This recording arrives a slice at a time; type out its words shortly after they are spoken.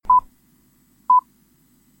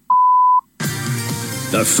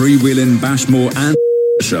The Freewheelin' Bashmore and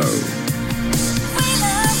Show.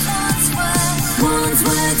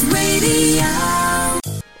 Wandsworth Radio.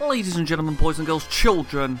 Ladies and gentlemen, boys and girls,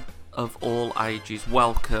 children of all ages,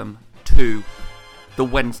 welcome to the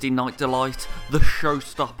Wednesday Night Delight, the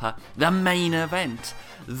showstopper, the main event,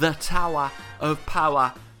 the Tower of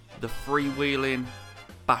Power, the Freewheelin'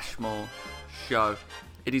 Bashmore Show.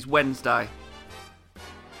 It is Wednesday.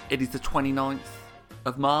 It is the 29th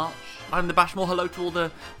of March. I'm the Bashmore. Hello to all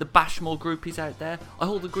the Bashmore groupies out there. I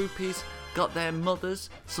hope the groupies got their mothers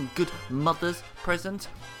some good mothers present.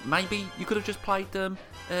 Maybe you could have just played them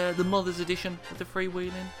the mothers edition of the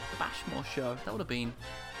Freewheelin' Bashmore Show. That would have been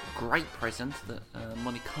a great present that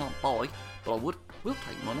money can't buy, but will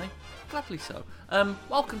take money, gladly so.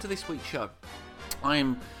 Welcome to this week's show. I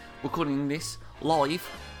am recording this live.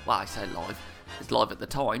 Well, I say live. It's live at the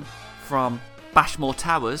time from Bashmore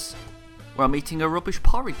Towers, where I'm eating a rubbish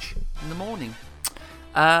porridge in the morning.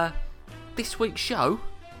 This week's show,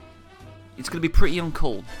 it's going to be pretty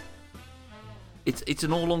uncool. It's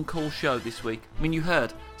an all uncool show this week. I mean, you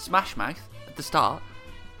heard Smash Mouth at the start.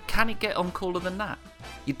 Can it get uncooler than that?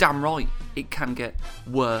 You're damn right, it can get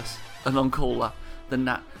worse and uncooler than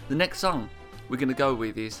that. The next song we're going to go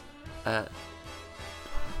with is... good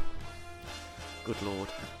lord.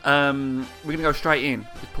 We're going to go straight in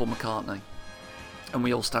with Paul McCartney. And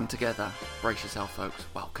We All Stand Together. Brace yourself, folks.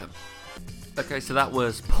 Welcome. Okay, so that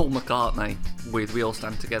was Paul McCartney with We All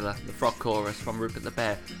Stand Together, the frog chorus from Rupert the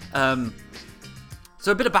Bear.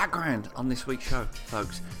 So a bit of background on this week's show,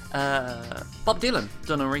 folks. Bob Dylan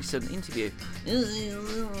done a recent interview.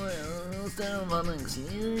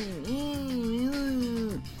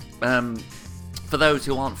 For those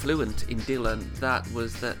who aren't fluent in Dylan, that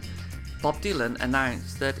was that Bob Dylan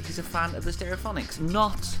announced that he's a fan of the Stereophonics,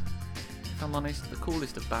 not, if I'm honest, the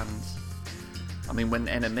coolest of bands. I mean, when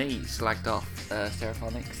NME slagged off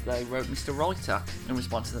Stereophonics, they wrote Mr. Writer in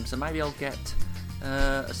response to them, so maybe I'll get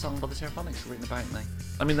a song by the Stereophonics written about me.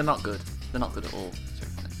 I mean, they're not good. They're not good at all,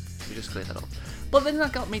 Stereophonics. We just clear that up. But then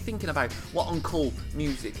that got me thinking about what uncool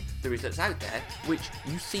music there is that's out there, which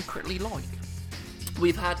you secretly like.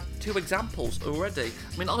 We've had two examples already.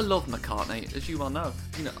 I mean, I love McCartney, as you well know.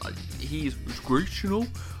 You know, he's great, you know.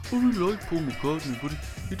 I really like Paul McCartney, but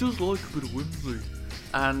he does like a bit of whimsy.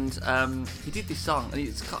 And he did this song, and I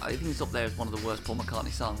think it's up there as one of the worst Paul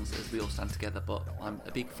McCartney songs, as We All Stand Together, but I'm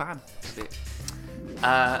a big fan of it.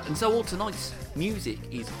 And so all tonight's music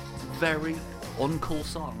is very uncool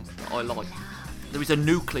songs that I like. There is a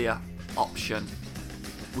nuclear option,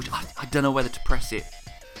 which I don't know whether to press it.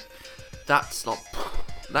 That's like,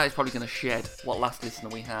 that is probably going to shed what last listener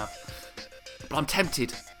we have. But I'm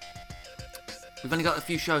tempted. We've only got a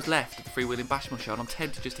few shows left of the Freewheelin' Bashmore Show, and I'm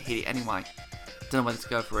tempted just to hit it anyway. Don't know whether to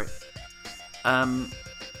go for it.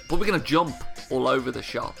 But we're going to jump all over the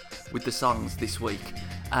shop with the songs this week.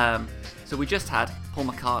 So we just had Paul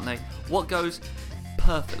McCartney. What goes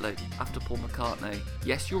perfectly after Paul McCartney?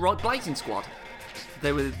 Yes, you're right, Blazing Squad.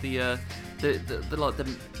 They were the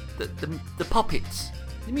puppets.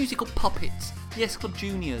 The musical puppets, the S Club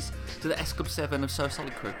Juniors to the S Club 7 of So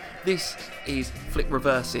Solid Crew. This is Flick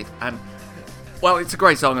Reverse It, and, well, it's a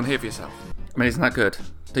great song, and hear for yourself. I mean, isn't that good?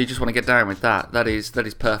 Do you just want to get down with that? That is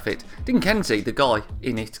perfect. Didn't Kenzie, the guy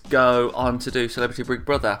in it, go on to do Celebrity Big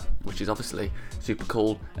Brother, which is obviously super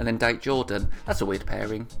cool, and then date Jordan? That's a weird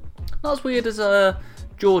pairing. Not as weird as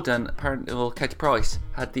Jordan, apparently, or Katie Price,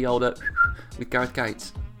 had the older with Gareth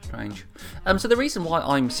Gates. Strange. So the reason why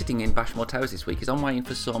I'm sitting in Bashmore Towers this week is I'm waiting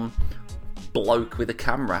for some bloke with a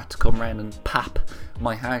camera to come round and pap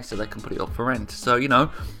my house so they can put it up for rent. So, you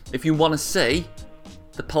know, if you want to see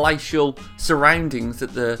the palatial surroundings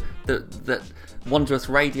that that Wandsworth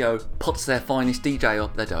Radio puts their finest DJ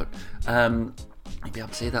up, they don't. You'll be able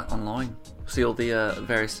to see that online. See all the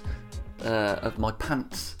various of my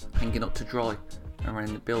pants hanging up to dry around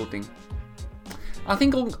the building. I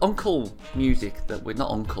think uncool music that we're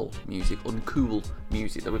not uncool music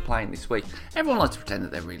that we're playing this week. Everyone likes to pretend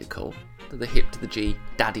that they're really cool, that they're hip to the G,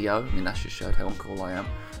 daddy-o. I mean, that just showed how uncool I am.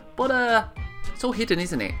 But it's all hidden,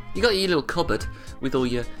 isn't it? You got your little cupboard with all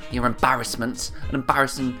your embarrassments, an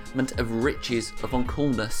embarrassment of riches of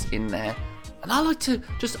uncoolness in there. And I like to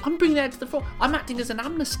I'm bringing that to the front. I'm acting as an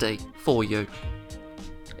amnesty for you.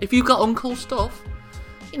 If you've got uncool stuff,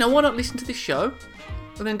 you know, why not listen to this show?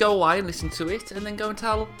 And then go away and listen to it, and then go and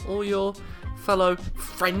tell all your fellow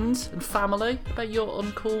friends and family about your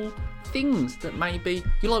uncool things that maybe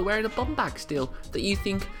you like wearing a bum bag still, that you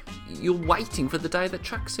think you're waiting for the day that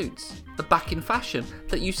tracksuits are back in fashion,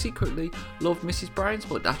 that you secretly love Mrs. Brown's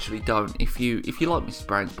Boys. Actually, don't. If you like Mrs.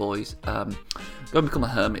 Brown's Boys, go and become a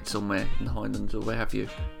hermit somewhere in the Highlands or where have you,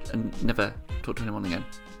 and never talk to anyone again.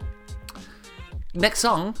 Next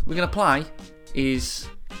song we're going to play is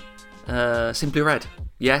Simply Red.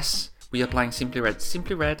 Yes, we are playing Simply Red.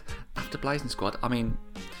 Simply Red after Blazing Squad. I mean,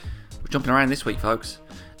 we're jumping around this week, folks.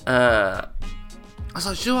 I was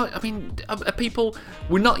like, sure. I mean, are people?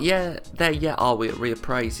 We're not there yet, are we? At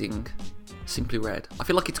reappraising Simply Red. I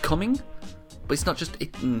feel like it's coming, but it's not just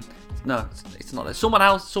it. No, it's not there. Someone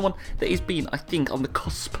that is being, I think, on the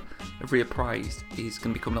cusp of reappraised is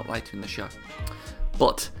going to be coming up later in the show.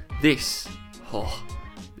 But this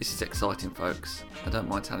is exciting, folks. I don't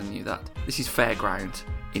mind telling you that. This is Fairground.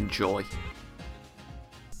 Enjoy.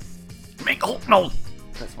 Mick Hucknall.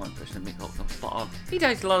 That's my impression of Mick Hucknall. Spot on. He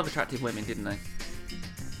dated a lot of attractive women, didn't he?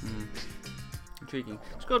 Intriguing.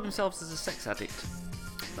 Described themselves as a sex addict.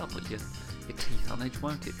 That'll put your teeth on edge,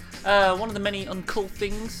 won't it? One of the many uncool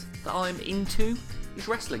things that I'm into is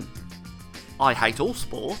wrestling. I hate all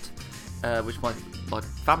sport, which my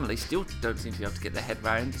family still don't seem to be able to get their head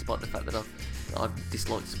round, despite the fact that I've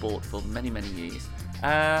disliked sport for many, many years.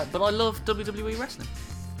 But I love WWE wrestling.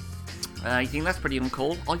 You think that's pretty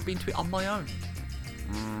uncool? I've been to it on my own.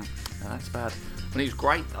 That's bad. But it was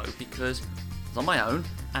great though, because I was on my own,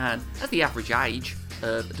 and as the average age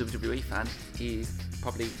of a WWE fan is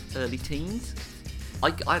probably early teens,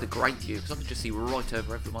 I had a great view because I could just see right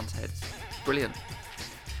over everyone's heads. Brilliant.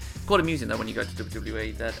 Quite amusing though when you go to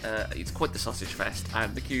WWE that it's quite the sausage fest,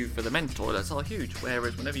 and the queue for the men's toilets are huge,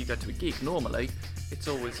 whereas whenever you go to a gig normally it's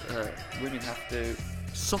always women have to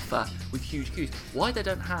suffer with huge queues. Why they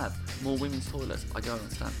don't have more women's toilets, I don't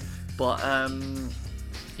understand. But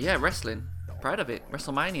yeah, wrestling, proud of it.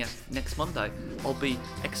 WrestleMania next Monday. I'll be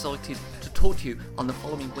excited to talk to you on the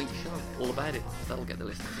following week's show all about it. That'll get the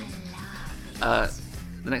listeners in.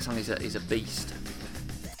 The next song is a beast.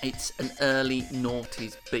 It's an early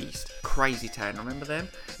noughties beast. Crazy Town, remember them?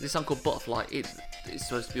 There's a song called Butterfly. It's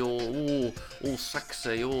supposed to be all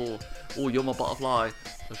sexy, you're my butterfly,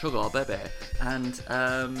 sugar baby. And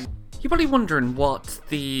you're probably wondering what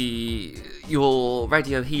your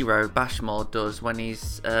radio hero Bashmore does when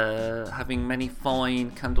he's having many fine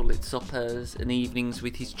candlelit suppers and evenings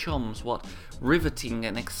with his chums. What riveting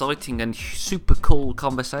and exciting and super cool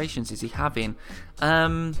conversations is he having?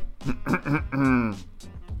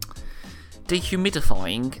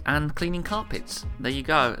 Dehumidifying and cleaning carpets. There you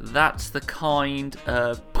go. That's the kind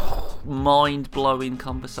of mind-blowing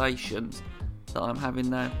conversations that I'm having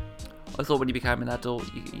now. I thought when you became an adult,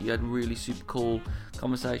 you had really super cool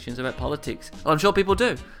conversations about politics. I'm sure people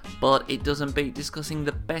do, but it doesn't beat discussing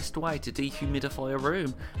the best way to dehumidify a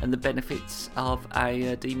room and the benefits of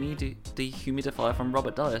a dehumidifier from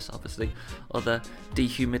Robert Dias. Obviously, other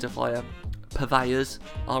dehumidifier purveyors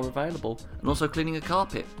are available, and also cleaning a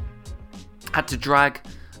carpet. Had to drag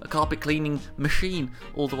a carpet cleaning machine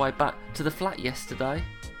all the way back to the flat yesterday.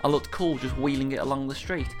 I looked cool just wheeling it along the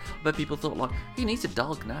street. I bet people thought, like, who needs a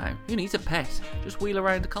dog now? Who needs a pet? Just wheel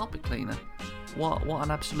around a carpet cleaner. What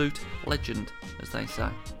an absolute legend, as they say.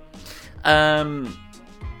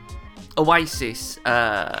 Oasis.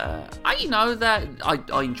 I enjoy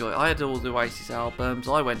it. I had all the Oasis albums.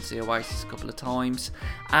 I went to see Oasis a couple of times.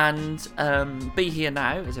 And Be Here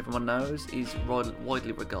Now, as everyone knows, is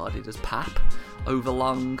widely regarded as pap.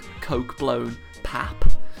 Overlong, coke-blown pap.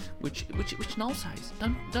 Which Noel says.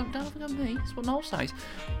 Don't forget me. It's what Noel says.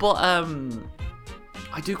 But I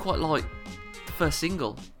do quite like the first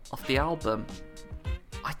single off the album.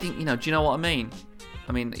 I think, do you know what I mean?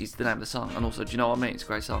 I mean, it's the name of the song, and also, do you know what I mean? It's a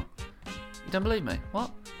great song. You don't believe me?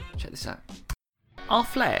 What? Check this out. Are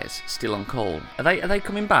flares still on call? Are they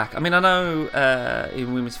coming back? I mean, I know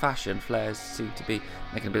in women's fashion, flares seem to be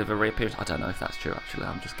making a bit of a reappearance. I don't know if that's true. Actually,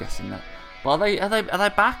 I'm just guessing that. But are they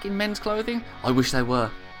back in men's clothing? I wish they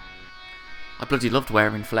were. I bloody loved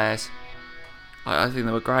wearing flares. I think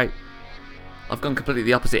they were great. I've gone completely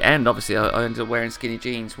the opposite end. Obviously, I ended up wearing skinny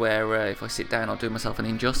jeans where if I sit down, I'll do myself an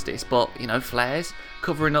injustice. But, flares,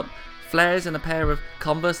 covering up flares and a pair of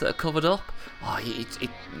Converse that are covered up.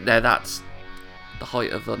 That's the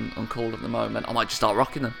height of Uncool at the moment. I might just start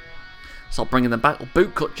rocking them. Start bringing them back. Or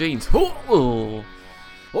bootcut jeans. What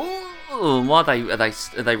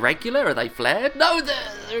are they regular? Are they flared? No,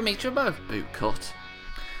 they're a mixture of both. Bootcut.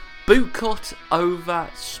 Bootcut over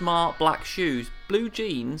smart black shoes. Blue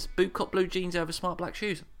jeans. Bootcut blue jeans over smart black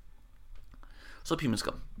shoes. Subhuman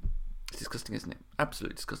scum. It's disgusting, isn't it?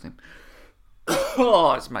 Absolutely disgusting.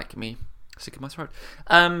 Oh, it's making me sick in my throat.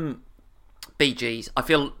 Bee Gees. I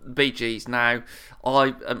feel Bee Gees now.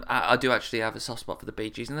 I do actually have a soft spot for the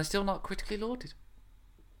Bee Gees, and they're still not critically lauded.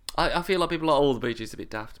 I feel like people are like, all the Bee Gees are a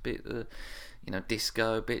bit daft, a bit,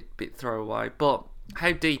 disco, a bit throwaway. But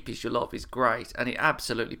How Deep Is Your Love is great, and it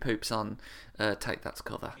absolutely poops on Take That's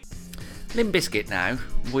cover. Limp Bizkit now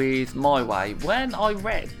with My Way. When I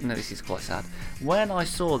read, this is quite sad, when I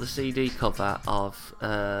saw the CD cover of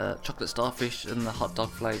Chocolate Starfish and the hot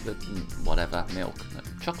dog flavoured whatever, milk,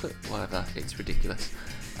 chocolate, whatever, it's ridiculous.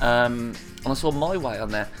 And I saw My Way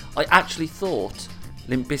on there, I actually thought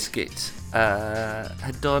Limp Bizkit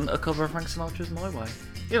had done a cover of Frank Sinatra's My Way.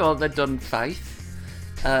 They'd done Faith.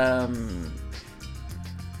 I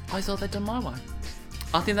thought they'd done My Way.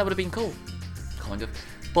 I think that would have been cool, kind of.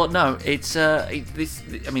 But no, it's this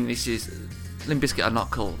is Limp Bizkit are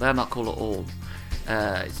not cool. They're not cool at all.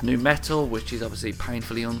 It's new metal, which is obviously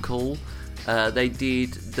painfully uncool. They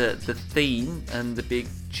did the theme and the big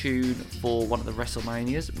tune for one of the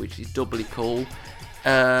WrestleManias, which is doubly cool.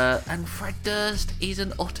 And Fred Durst is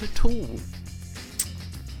an utter tool.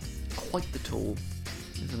 Quite the tool,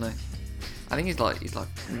 isn't he? I think he's like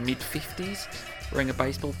mid-50s, wearing a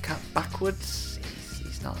baseball cap backwards.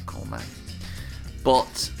 He's not a cool man.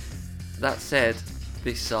 But that said,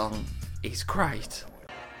 this song is great.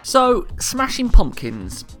 So, Smashing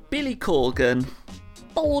Pumpkins, Billy Corgan,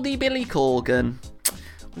 Baldy Billy Corgan,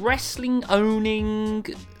 wrestling owning,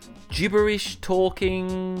 gibberish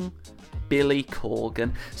talking Billy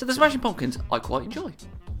Corgan. So the Smashing Pumpkins I quite enjoy.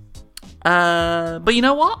 But you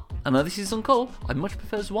know what? I know this is uncool. I much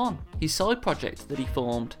prefer Swan, his side project that he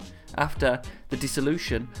formed after the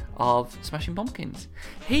dissolution of Smashing Pumpkins.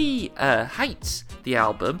 He hates the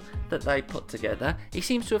album that they put together. He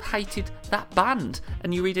seems to have hated that band.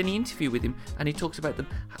 And you read any interview with him and he talks about them,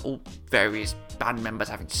 all various band members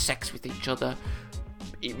having sex with each other,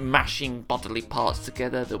 mashing bodily parts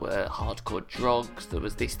together. There were hardcore drugs, there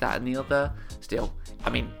was this, that and the other. Still,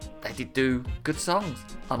 they did do good songs,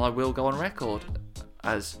 and I will go on record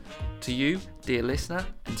as to you, dear listener,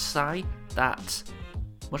 and say that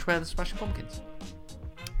much better than Smashing Pumpkins.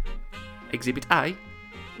 Exhibit A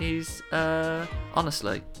is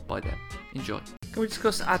honestly by them. Enjoy. Can we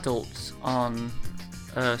discuss adults on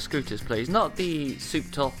scooters, please? Not the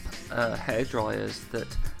souped up hairdryers that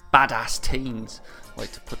badass teens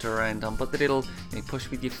like to put around on, but the little push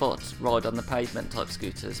with your foot, ride on the pavement type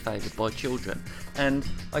scooters favoured by children. And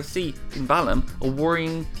I see in Balham a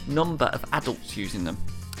worrying number of adults using them.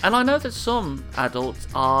 And I know that some adults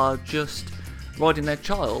are just riding their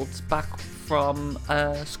child back from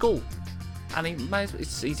school, and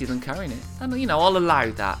it's easier than carrying it. And I'll allow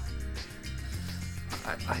that.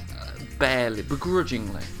 I barely,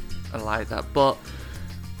 begrudgingly allow that. But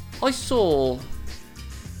I saw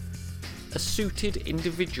a suited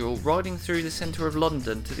individual riding through the centre of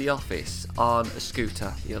London to the office on a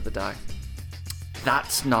scooter the other day.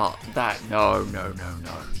 That's not that. No.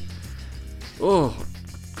 Oh,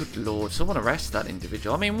 good lord! Someone arrest that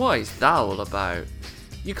individual. What is that all about?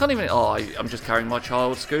 You can't even. I'm just carrying my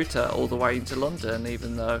child's scooter all the way into London,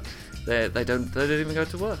 even though they don't even go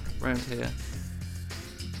to work around here.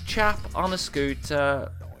 Chap on a scooter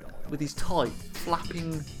with his type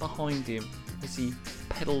flapping behind him as he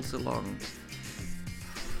pedals along.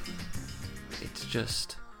 It's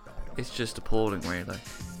just appalling, really,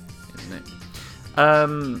 isn't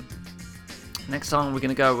it? Next song we're going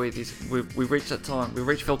to go with is we've reached that time. We've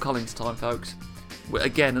reached Phil Collins' time, folks.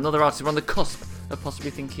 Again, another artist. We're on the cusp of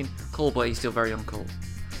possibly thinking cool, but he's still very uncool.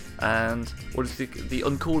 And what is the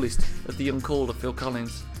uncoolest of the uncool of Phil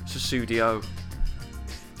Collins? Susudio.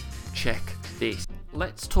 Check this.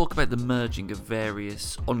 Let's talk about the merging of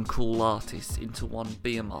various uncool artists into one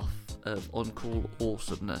behemoth of uncool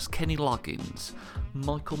awesomeness. Kenny Loggins,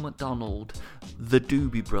 Michael McDonald, the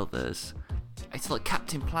Doobie Brothers. It's like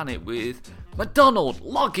Captain Planet with McDonald,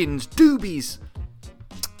 Loggins, Doobies.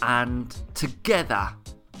 And together,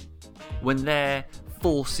 when their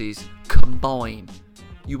forces combine,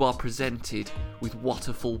 you are presented with What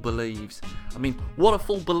a Fool Believes. What a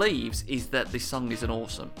Fool Believes is that this song isn't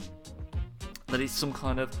awesome. That it's some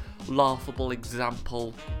kind of laughable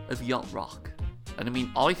example of yacht rock. And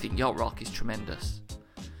I think yacht rock is tremendous.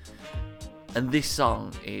 And this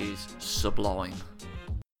song is sublime.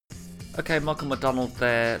 Okay, Michael McDonald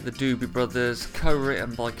there, the Doobie Brothers,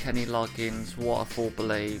 co-written by Kenny Loggins, What a Fool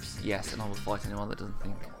Believes. Yes, and I will fight anyone that doesn't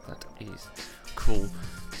think that is cool.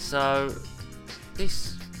 So,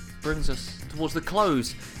 this brings us towards the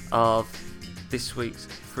close of this week's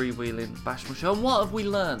Freewheeling Bashmore Show. And what have we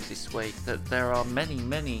learned this week? That there are many,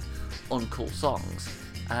 many uncool songs,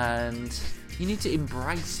 and you need to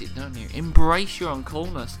embrace it, don't you? Embrace your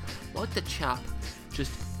uncoolness. Like the chap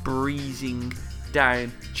just breezing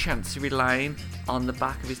down Chancery Lane on the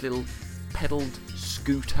back of his little pedalled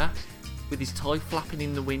scooter with his tie flapping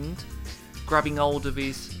in the wind, grabbing hold of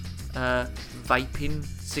his vaping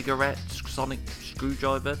cigarette sonic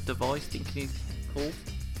screwdriver device, thinking he's cool.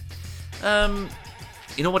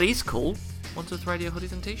 You know what is cool? Wandsworth Radio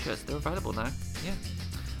hoodies and t-shirts. They're available now. Yeah.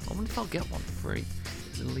 I wonder if I'll get one free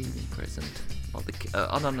as a leaving present. Like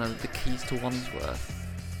the keys to Wandsworth.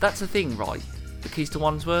 That's a thing, right? The keys to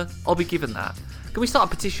Wandsworth. I'll be given that. Can we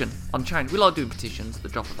start a petition on Change? We like doing petitions at the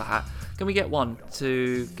drop of a hat. Can we get one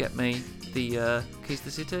to get me the keys to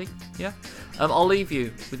the city? Yeah. I'll leave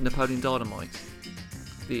you with Napoleon Dynamite,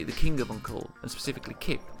 the king of Uncool, and specifically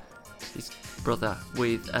Kip, his brother,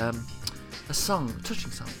 with a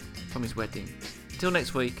touching song from his wedding. Until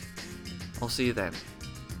next week, I'll see you then.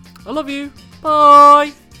 I love you.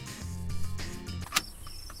 Bye.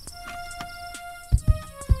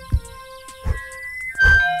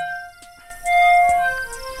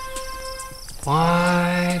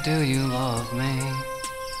 Why do you love me?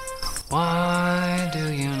 Why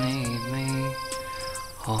do you need me?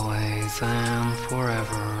 Always and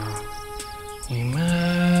forever. We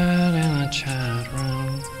met in a chat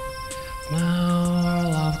room. Now our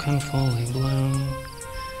love can fully bloom.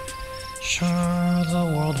 Sure,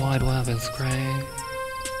 the World Wide Web is great,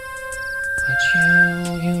 but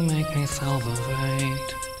you make me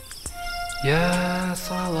salivate. Yes,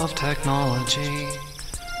 I love technology,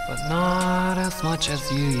 but not as much as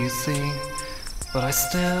you see. But I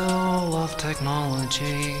still love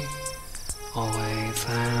technology, always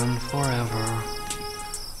and forever.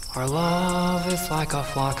 Our love is like a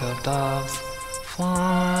flock of doves,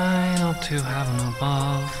 flying up to heaven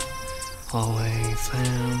above. Always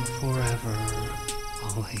and forever,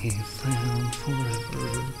 always and forever.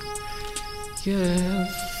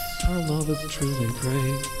 Yes, our love is truly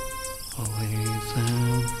great, always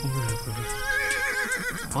and forever.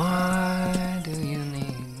 Why do you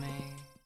need